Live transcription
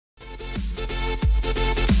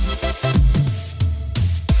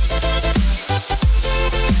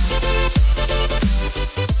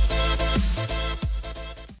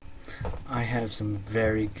have some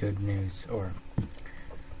very good news, or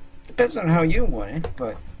depends on how you want it,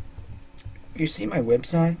 but you see my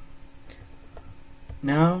website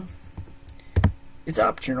now. It's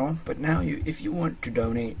optional, but now if you want to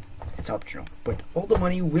donate, it's optional. But all the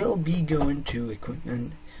money will be going to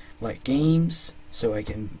equipment like games, so I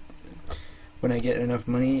can, when I get enough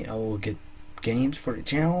money, I will get games for the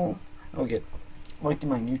channel. I'll get like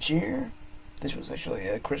my new chair. This was actually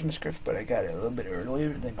a Christmas gift, but I got it a little bit earlier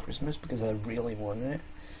than Christmas because I really wanted it.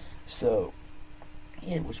 So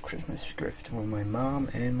yeah, it was Christmas gift for my mom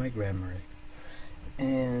and my grandmother.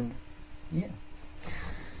 And yeah,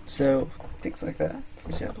 so things like that, for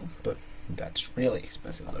example. But that's really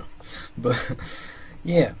expensive though. But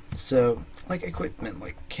yeah, so like equipment,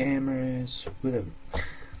 like cameras, whatever.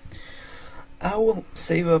 I will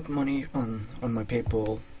save up money on my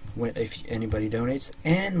PayPal if anybody donates,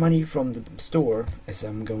 and money from the store as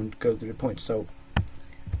I'm going to go to the point. So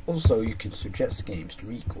also you can suggest games to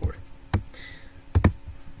record,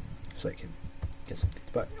 so I can get something.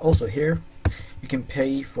 But also here you can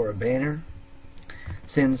pay for a banner,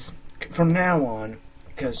 since from now on,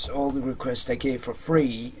 because all the requests I gave for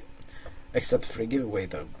free, except for the giveaway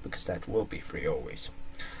though, because that will be free always,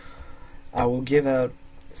 I will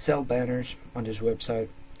sell banners on this website.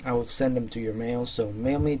 I will send them to your mail, so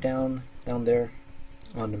mail me down there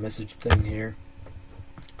on the message thing here,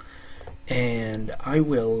 and I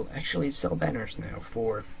will actually sell banners now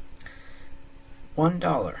for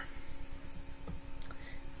 $1.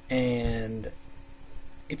 And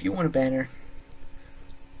if you want a banner,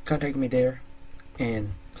 contact me there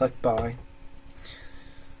and click buy.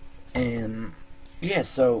 And yeah,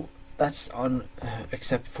 so that's on,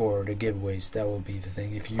 except for the giveaways. That will be the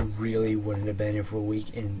thing. If you really wanted a banner for a week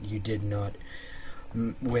and you did not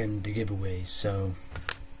win the giveaway, so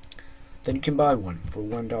then you can buy one for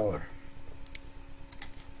 $1.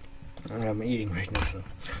 I'm eating right now, so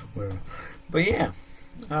whatever. But yeah,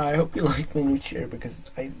 I hope you like my new chair because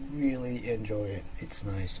I really enjoy it. It's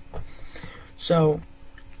nice. So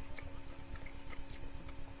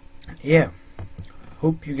yeah,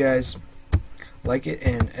 hope you guys like it.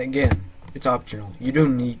 And again, it's optional.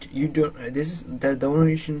 This is the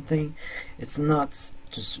donation thing. It's not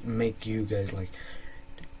just make you guys like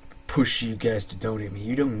push you guys to donate me.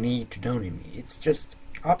 You don't need to donate me. It's just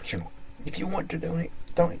optional. If you want to donate,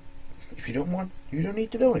 donate. If you don't want, you don't need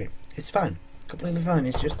to donate. It's fine, completely fine.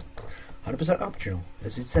 It's just 100% optional,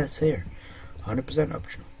 as it says here. 100%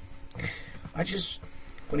 optional. I just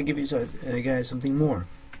want to give you guys something more.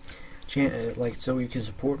 Like, so you can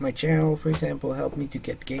support my channel, for example, help me to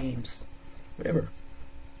get games, whatever.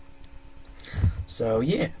 So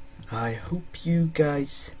yeah, I hope you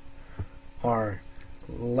guys are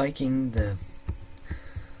liking the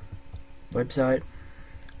website,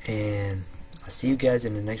 and I'll see you guys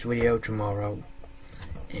in the next video tomorrow,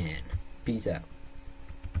 and peace out.